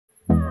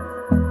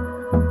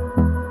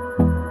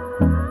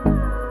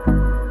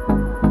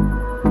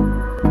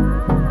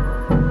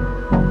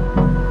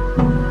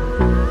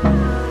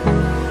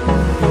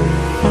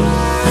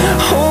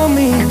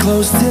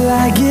close till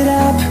I get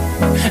up.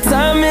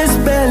 Time is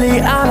barely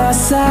on our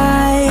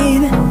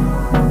side.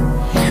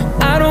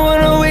 I don't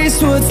wanna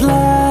waste what's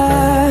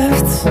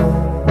left.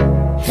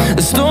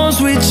 The storms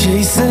we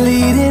chase are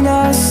leading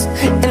us,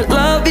 and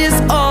love is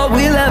all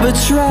we'll ever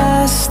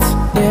trust.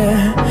 Yeah,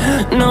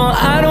 no,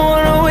 I don't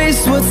wanna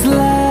waste what's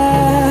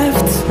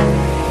left.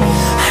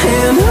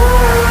 And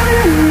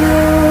on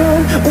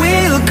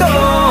we'll go,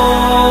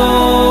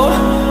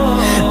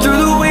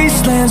 through the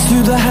wastelands,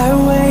 through the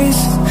highways,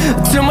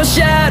 till my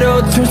shadow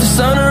turns to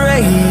sun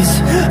rays.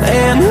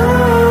 And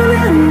on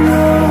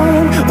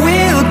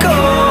we'll go,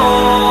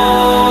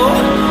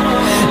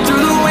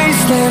 through the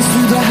wastelands,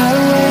 through the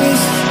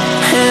highways,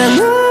 and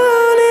on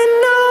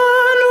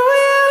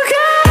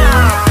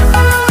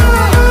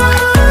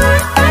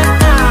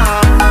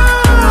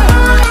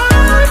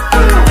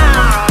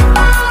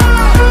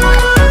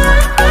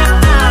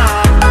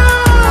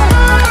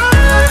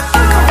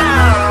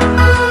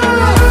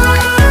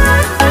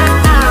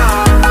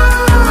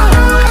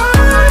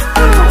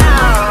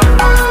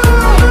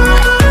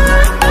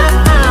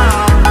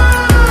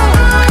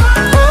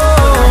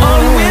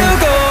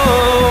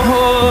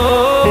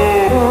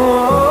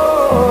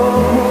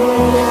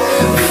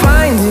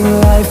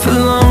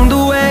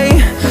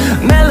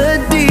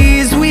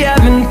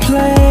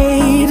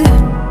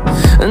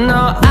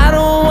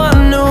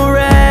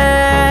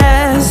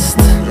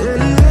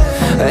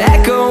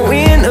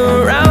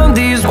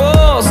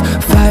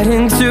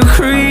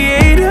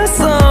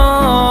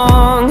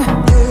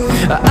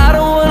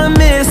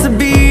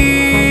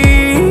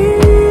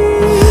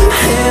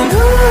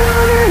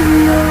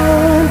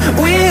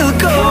we'll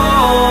go.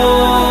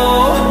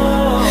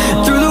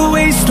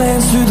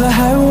 Through the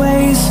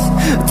highways,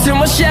 till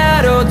my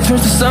shadow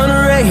turns to sun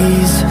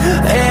rays.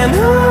 And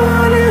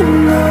on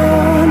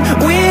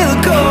we'll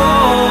go,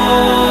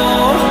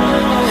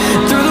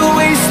 through the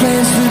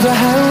wastelands, through the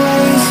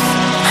highways,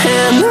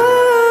 and on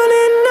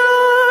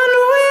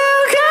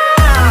we'll go.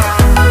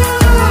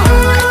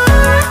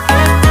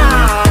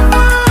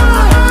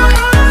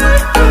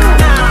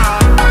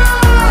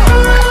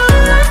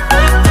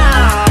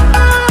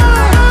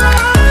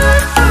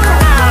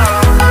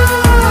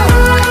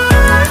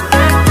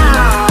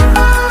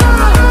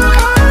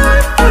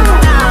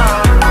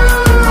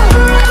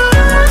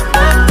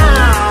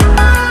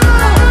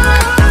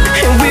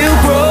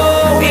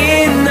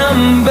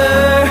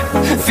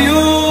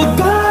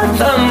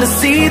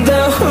 See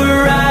the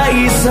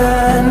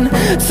horizon,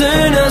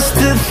 turn us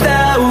to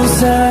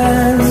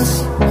thousands,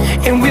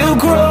 and we'll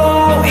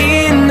grow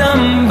in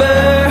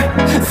number,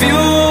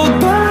 fueled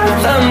by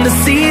them to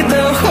see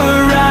the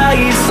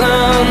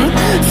horizon,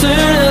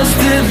 turn